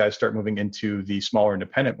once you guys start moving into the smaller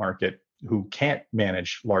independent market who can't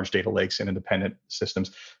manage large data lakes and independent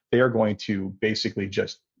systems, they are going to basically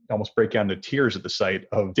just almost break down the tiers at the site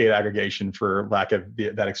of data aggregation for lack of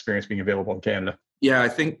that experience being available in Canada. Yeah, I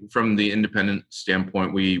think from the independent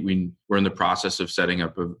standpoint, we're in the process of setting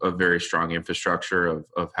up a very strong infrastructure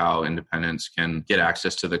of how independents can get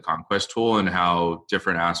access to the Conquest tool and how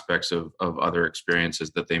different aspects of other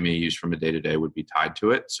experiences that they may use from a day-to-day would be tied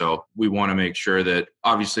to it. So we want to make sure that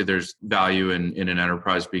obviously there's value in an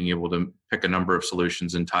enterprise being able to pick a number of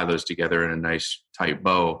solutions and tie those together in a nice tight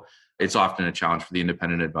bow. It's often a challenge for the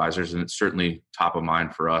independent advisors, and it's certainly top of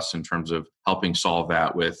mind for us in terms of helping solve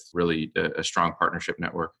that with really a strong partnership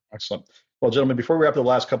network. Excellent. Well, gentlemen, before we wrap the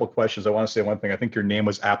last couple of questions, I want to say one thing. I think your name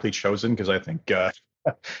was aptly chosen because I think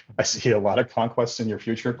I see a lot of conquests in your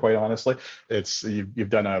future, quite honestly. You've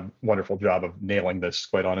done a wonderful job of nailing this,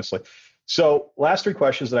 quite honestly. So last three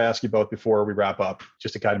questions that I ask you both before we wrap up,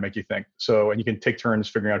 just to kind of make you think. So, and you can take turns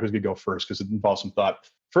figuring out who's going to go first because it involves some thought.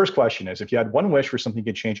 First question is, if you had one wish for something you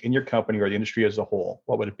could change in your company or the industry as a whole,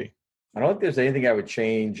 what would it be? I don't think there's anything I would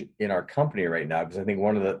change in our company right now because I think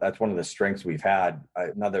that's one of the strengths we've had.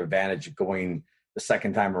 Another advantage going the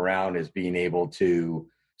second time around is being able to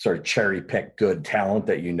sort of cherry pick good talent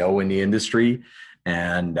that you know in the industry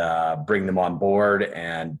and bring them on board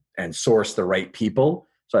and source the right people.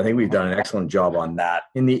 So I think we've done an excellent job on that.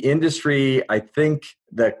 In the industry, I think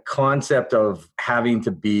the concept of having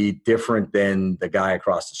to be different than the guy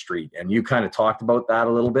across the street, and you kind of talked about that a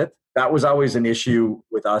little bit. That was always an issue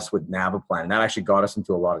with us with Naviplan, and that actually got us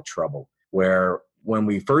into a lot of trouble where when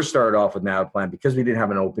we first started off with Naviplan, because we didn't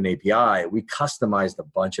have an open API, we customized a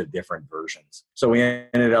bunch of different versions. So we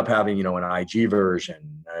ended up having, an IG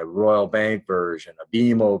version, a Royal Bank version, a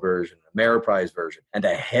BMO version, a Ameriprise version. And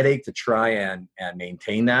the headache to try and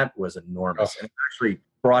maintain that was enormous. And it actually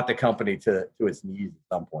brought the company to its knees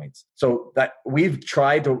at some points. So that we've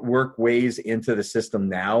tried to work ways into the system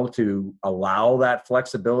now to allow that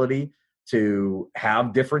flexibility to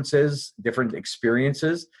have different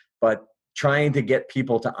experiences, but trying to get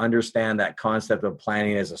people to understand that concept of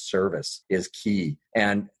planning as a service is key.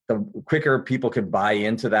 And the quicker people can buy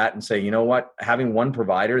into that and say, you know what, having one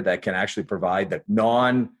provider that can actually provide the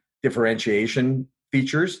non-differentiation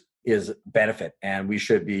features is benefit. And we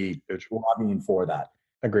should be lobbying for that.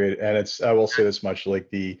 Agreed. And I will say this much,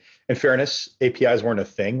 in fairness, APIs weren't a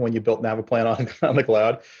thing when you built Naviplan on the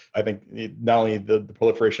cloud. I think not only the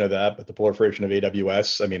proliferation of that, but the proliferation of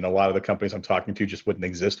AWS. I mean, a lot of the companies I'm talking to just wouldn't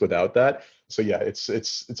exist without that. So yeah,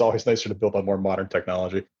 it's always nicer to build on more modern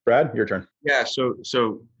technology. Brad, your turn. Yeah.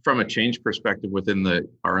 So from a change perspective within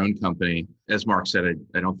our own company, as Mark said,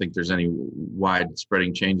 I don't think there's any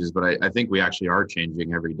widespreading changes, but I think we actually are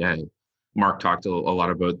changing every day. Mark talked a lot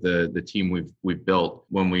about the team we've built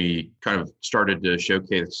when we kind of started to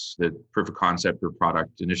showcase the proof of concept or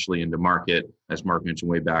product initially into market. As Mark mentioned,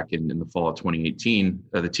 way back in the fall of 2018,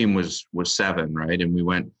 the team was 7, right? And we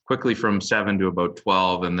went quickly from 7 to about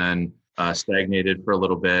 12, and then stagnated for a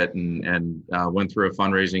little bit, and went through a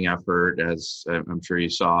fundraising effort, as I'm sure you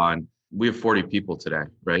saw. And we have 40 people today,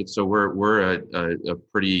 right? So we're a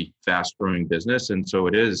pretty fast-growing business, and so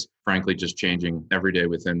it is, frankly, just changing every day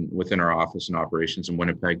within our office and operations in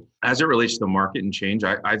Winnipeg. As it relates to the market and change,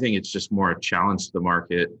 I think it's just more a challenge to the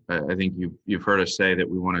market. I think you've heard us say that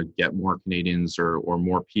we want to get more Canadians or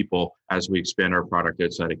more people as we expand our product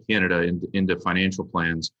outside of Canada into financial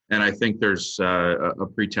plans. And I think there's a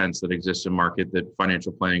pretense that exists in market that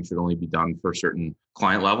financial planning should only be done for certain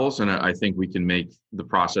client levels. And I think we can make the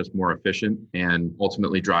process more efficient and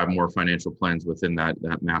ultimately drive more financial plans within that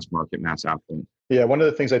mass market, mass affluent. Yeah, one of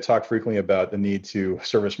the things I talk frequently about the need to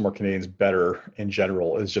service more Canadians better in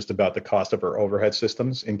general is just about the cost of our overhead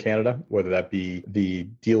systems in Canada, whether that be the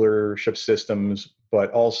dealership systems,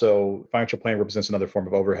 but also financial planning represents another form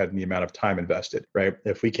of overhead in the amount of time invested, right?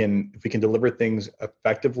 If we can deliver things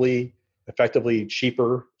effectively,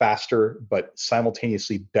 cheaper, faster, but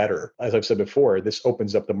simultaneously better. As I've said before, this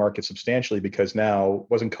opens up the market substantially because now it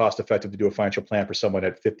wasn't cost effective to do a financial plan for someone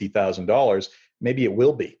at $50,000. Maybe it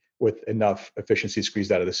will be with enough efficiency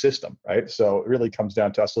squeezed out of the system, right? So it really comes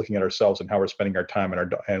down to us looking at ourselves and how we're spending our time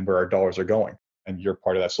and where our dollars are going. And you're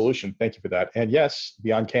part of that solution. Thank you for that. And yes,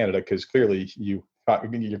 beyond Canada, because clearly your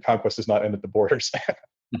conquest does not end at the borders.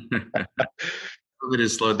 COVID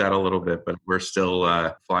has slowed that a little bit, but we're still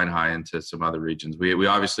flying high into some other regions. We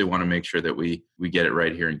obviously want to make sure that we get it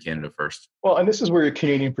right here in Canada first. Well, and this is where your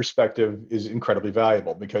Canadian perspective is incredibly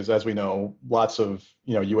valuable because, as we know, lots of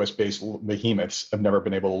U.S.-based behemoths have never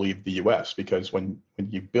been able to leave the U.S. because when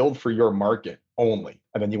you build for your market only,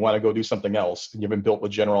 and then you want to go do something else, and you've been built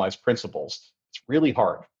with generalized principles, it's really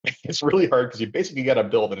hard. It's really hard because you basically got to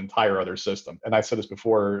build an entire other system. And I said this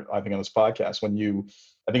before, I think on this podcast,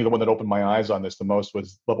 I think the one that opened my eyes on this the most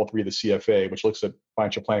was level 3 of the CFA, which looks at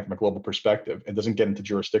financial planning from a global perspective and doesn't get into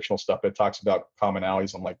jurisdictional stuff. It talks about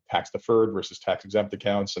commonalities on like tax deferred versus tax exempt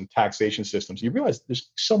accounts and taxation systems. You realize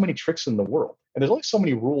there's so many tricks in the world, and there's only so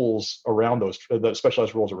many rules around those, the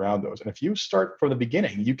specialized rules around those. And if you start from the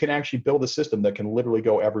beginning, you can actually build a system that can literally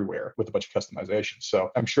go everywhere with a bunch of customization. So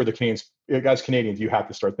I'm sure the Canadians, you have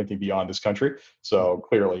to start thinking beyond this country. So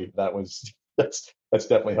clearly that's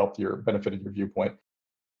definitely helped benefited your viewpoint.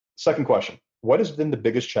 Second question, what has been the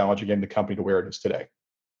biggest challenge in getting the company to where it is today?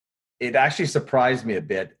 It actually surprised me a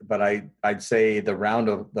bit, but I'd say the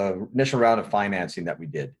initial round of financing that we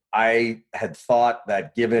did. I had thought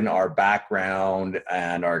that given our background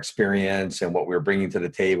and our experience and what we were bringing to the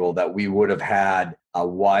table, that we would have had a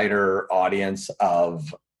wider audience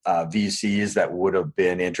of VCs that would have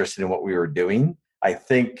been interested in what we were doing. I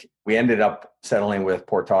think we ended up settling with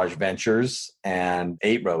Portage Ventures and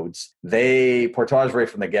 8 Roads. Portage right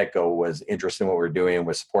from the get-go was interested in what we were doing,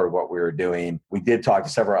 was supportive of what we were doing. We did talk to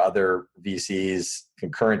several other VCs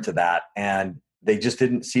concurrent to that, and they just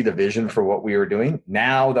didn't see the vision for what we were doing.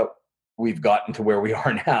 Now that we've gotten to where we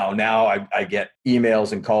are now I get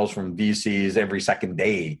emails and calls from VCs every second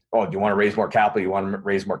day. Oh, do you want to raise more capital? You want to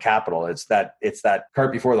raise more capital? It's that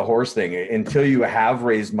cart before the horse thing. Until you have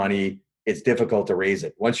raised money, it's difficult to raise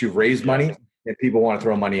it. Once you've raised money, then people want to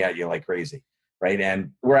throw money at you like crazy, right?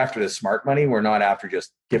 And we're after the smart money. We're not after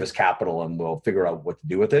just give us capital and we'll figure out what to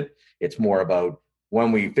do with it. It's more about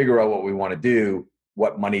when we figure out what we want to do,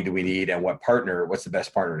 what money do we need and what's the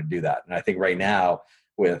best partner to do that? And I think right now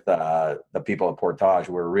with the people at Portage,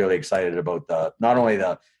 we're really excited about not only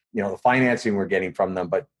the financing we're getting from them,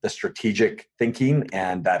 but the strategic thinking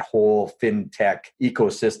and that whole fintech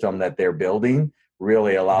ecosystem that they're building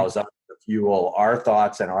really allows us to fuel our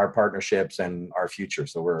thoughts and our partnerships and our future.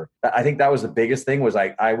 So I think that was the biggest thing. Was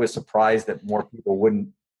I was surprised that more people wouldn't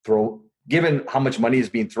given how much money is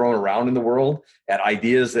being thrown around in the world at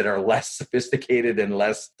ideas that are less sophisticated and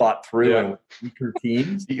less thought through and weaker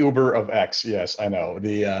teams. The Uber of X. Yes, I know.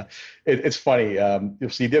 It's funny.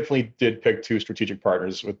 So you definitely did pick 2 strategic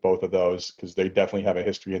partners with both of those because they definitely have a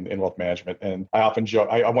history in wealth management. And I often joke,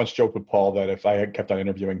 I once joked with Paul that if I had kept on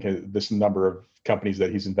interviewing this number of companies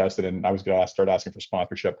that he's invested in, I was going to start asking for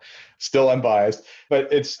sponsorship. Still unbiased,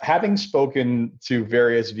 but it's having spoken to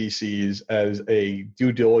various VCs as a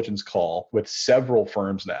due diligence call with several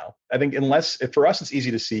firms now. I think for us, it's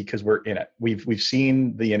easy to see because we're in it. We've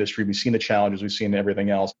seen the industry, we've seen the challenges, we've seen everything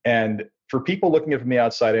else. And for people looking at it from the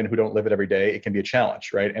outside in who don't live it every day, it can be a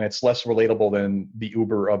challenge, right? And it's less relatable than the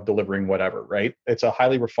Uber of delivering whatever, right? It's a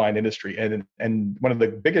highly refined industry. And one of the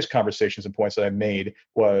biggest conversations and points that I made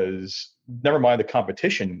was never mind the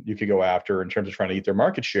competition you could go after in terms of trying to eat their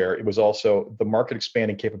market share. It was also the market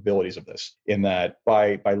expanding capabilities of this, in that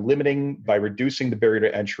by reducing the barrier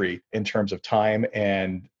to entry in terms of time,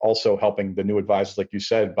 and also helping the new advisors, like you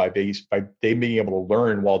said, by they being able to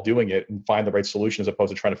learn while doing it and find the right solution as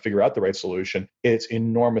opposed to trying to figure out the right solution, it's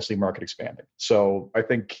enormously market expanding. So I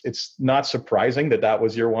think it's not surprising that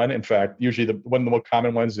was your one. In fact, usually one of the most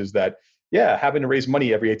common ones is that, having to raise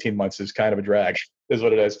money every 18 months is kind of a drag, is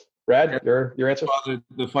what it is. Brad, your answer? Well,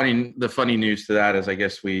 the funny news to that is, I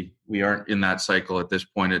guess we aren't in that cycle at this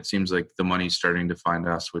point. It seems like the money's starting to find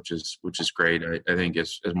us, which is great. I think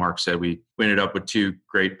as Mark said, we ended up with 2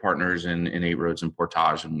 great partners in 8 Roads and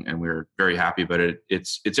Portage, and we were very happy. But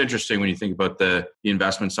it's interesting when you think about the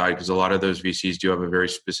investment side, because a lot of those VCs do have a very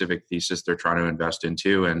specific thesis they're trying to invest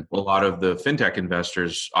into, and a lot of the fintech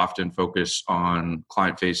investors often focus on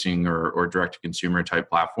client-facing or direct-to-consumer type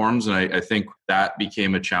platforms, and I think that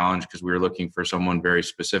became a challenge because we were looking for someone very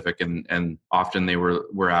specific, and often they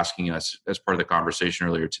were asking us as part of the conversation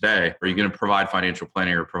earlier today, are you going to provide financial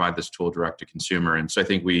planning or provide this tool direct to consumer? And so I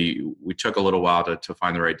think we took a little while to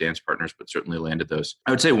find the right dance partners, but certainly landed those.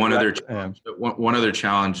 I would say one other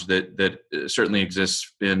challenge that certainly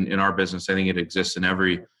exists in our business, I think it exists in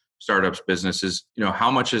every startups business, is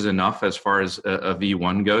how much is enough as far as a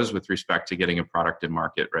V1 goes with respect to getting a product in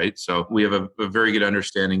market, right? So we have a very good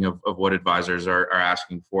understanding of what advisors are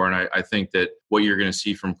asking for, and I think that what you're going to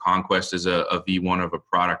see from Conquest is a V1 of a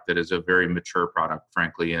product that is a very mature product,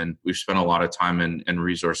 frankly, and we've spent a lot of time and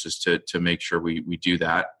resources to make sure we do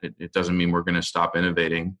that. It doesn't mean we're going to stop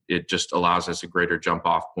innovating. It just allows us a greater jump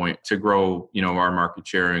off point to grow our market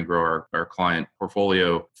share and grow our client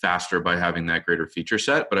portfolio faster by having that greater feature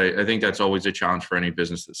set. But I think that's always a challenge for any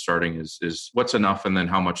business that's starting is what's enough, and then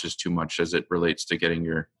how much is too much as it relates to getting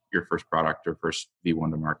your your first product or first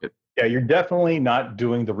V1 to market. Yeah, you're definitely not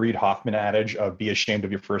doing the Reid Hoffman adage of be ashamed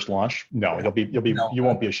of your first launch. No, you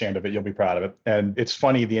won't be ashamed of it. You'll be proud of it. And it's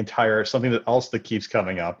funny, something that else that keeps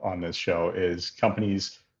coming up on this show is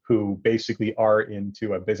companies who basically are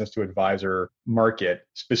into a business to advisor market,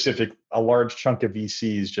 a large chunk of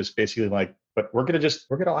VCs just basically like, but we're going to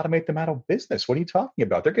automate them out of business. What are you talking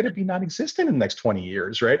about? They're going to be non-existent in the next 20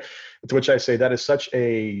 years, right? To which I say that is such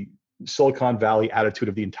a Silicon Valley attitude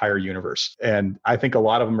of the entire universe. And I think a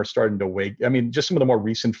lot of them are starting to wake. I mean, just some of the more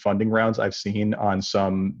recent funding rounds I've seen on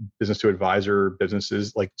some business to advisor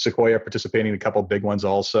businesses, like Sequoia participating in a couple of big ones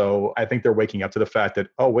also. I think they're waking up to the fact that,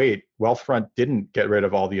 oh, wait, Wealthfront didn't get rid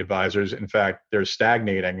of all the advisors. In fact, they're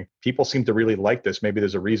stagnating. People seem to really like this. Maybe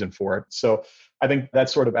there's a reason for it. So I think that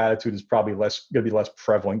sort of attitude is probably going to be less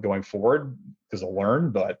prevalent going forward because they'll learn,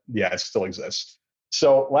 but yeah, it still exists.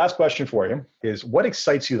 So last question for you is, what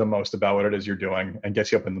excites you the most about what it is you're doing and gets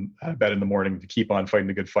you up in bed in the morning to keep on fighting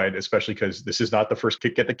the good fight, especially because this is not the first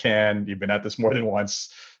kick at the can. You've been at this more than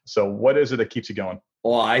once. So what is it that keeps you going?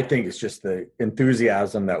 Well, I think it's just the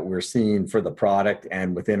enthusiasm that we're seeing for the product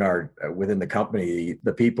and within the company,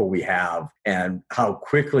 the people we have, and how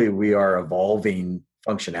quickly we are evolving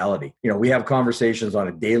functionality. We have conversations on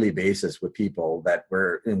a daily basis with people that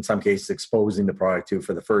we're in some cases exposing the product to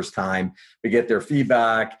for the first time. We get their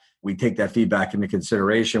feedback. We take that feedback into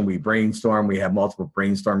consideration. We brainstorm. We have multiple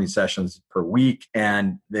brainstorming sessions per week.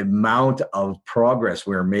 And the amount of progress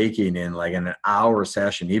we're making in like an hour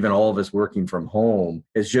session, even all of us working from home,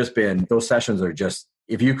 has just been, those sessions are just,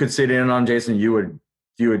 if you could sit in on, Jason, you would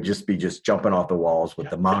just be jumping off the walls with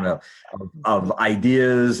the amount of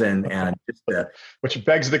ideas and just which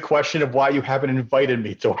begs the question of why you haven't invited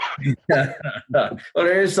me to. Well,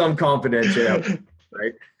 there is some confidentiality,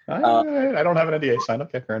 right? I don't have an NDA signed.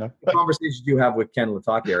 Okay, fair enough. The conversations you have with Ken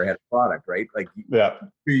Latake, our head of product, right? Like,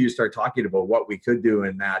 you start talking about what we could do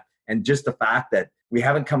in that, and just the fact that we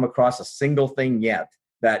haven't come across a single thing yet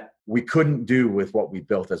that we couldn't do with what we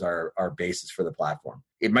built as our basis for the platform.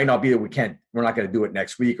 It might not be that we're not going to do it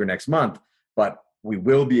next week or next month, but we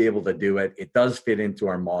will be able to do it. It does fit into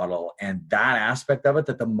our model. And that aspect of it,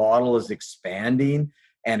 that the model is expanding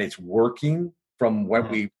and it's working from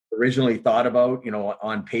what we originally thought about,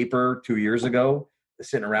 on paper 2 years ago,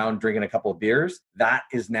 sitting around drinking a couple of beers, that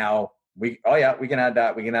is now, we can add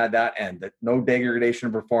that, and no degradation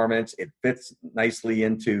of performance. It fits nicely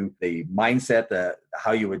into the mindset,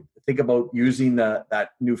 how you would think about using that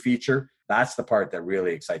new feature. That's the part that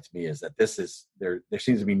really excites me, is that there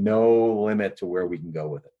seems to be no limit to where we can go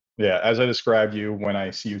with it. Yeah, as I described you, when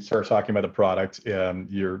I see you start talking about the product, the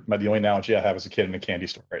only analogy I have is a kid in a candy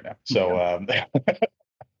store right now. So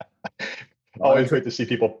always great to see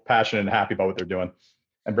people passionate and happy about what they're doing.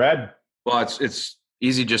 And Brad? Well, it's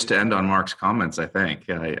easy just to end on Mark's comments, I think.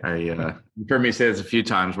 You've heard me say this a few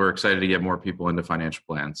times. We're excited to get more people into financial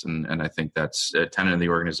plans. And I think that's a tenet of the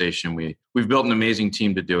organization. We've built an amazing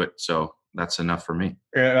team to do it. So that's enough for me.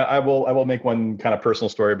 I will make one kind of personal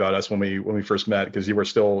story about us when we first met, because you were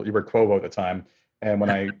Quovo at the time. And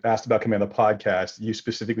when I asked about coming on the podcast, you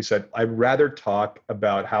specifically said, I'd rather talk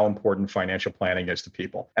about how important financial planning is to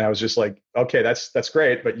people. And I was just like, okay, that's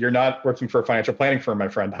great, but you're not working for a financial planning firm, my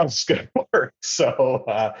friend. How's this going to work? So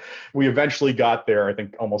we eventually got there, I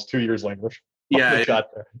think almost 2 years later. Yeah,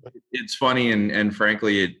 it's funny. And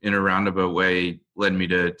frankly, in a roundabout way, led me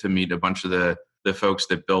to meet a bunch of the folks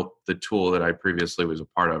that built the tool that I previously was a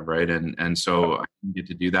part of, right? And so I didn't get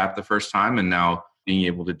to do that the first time. And now being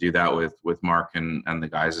able to do that with Mark and the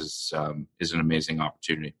guys is an amazing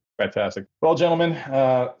opportunity. Fantastic. Well, gentlemen,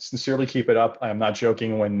 sincerely keep it up. I'm not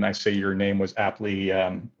joking when I say your name was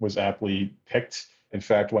aptly picked. In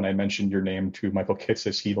fact, when I mentioned your name to Michael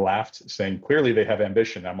Kitces, he laughed, saying, clearly they have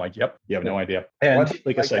ambition. I'm like, yep, you have no idea. And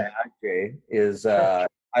like I said, Jay, is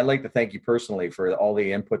I'd like to thank you personally for all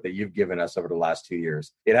the input that you've given us over the last 2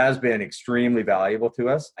 years. It has been extremely valuable to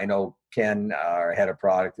us. I know Ken, our head of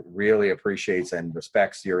product, really appreciates and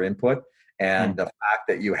respects your input. And the fact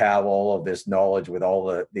that you have all of this knowledge with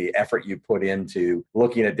all the effort you put into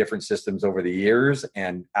looking at different systems over the years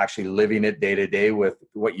and actually living it day to day with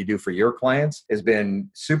what you do for your clients has been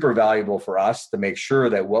super valuable for us to make sure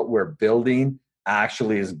that what we're building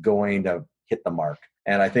actually is going to hit the mark.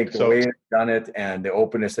 And I think the way you've done it and the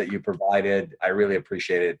openness that you provided, I really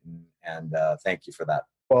appreciate it. And thank you for that.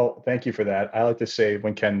 Well, thank you for that. I like to say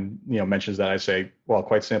when Ken, mentions that, I say, well,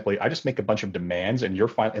 quite simply, I just make a bunch of demands and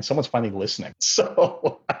and someone's finally listening.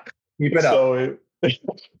 So keep it up. Thank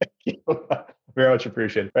you. Very much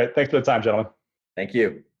appreciated. All right. Thanks for the time, gentlemen. Thank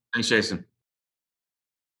you. Thanks, Jason.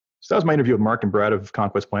 So that was my interview with Mark and Brad of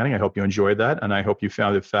Conquest Planning. I hope you enjoyed that, and I hope you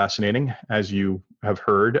found it fascinating. As you have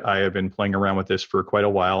heard, I have been playing around with this for quite a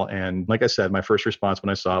while, and like I said, my first response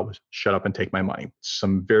when I saw it was, shut up and take my money.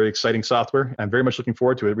 Some very exciting software. I'm very much looking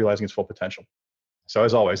forward to it, realizing its full potential. So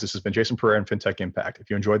as always, this has been Jason Pereira and FinTech Impact.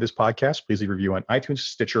 If you enjoyed this podcast, please leave a review on iTunes,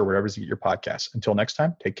 Stitcher, wherever you get your podcasts. Until next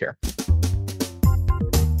time, take care.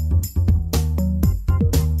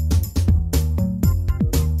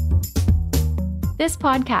 This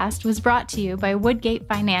podcast was brought to you by Woodgate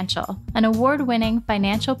Financial, an award-winning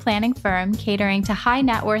financial planning firm catering to high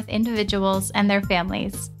net worth individuals and their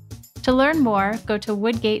families. To learn more, go to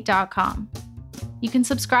woodgate.com. You can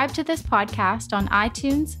subscribe to this podcast on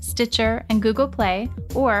iTunes, Stitcher, and Google Play,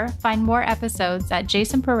 or find more episodes at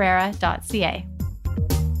jasonpereira.ca.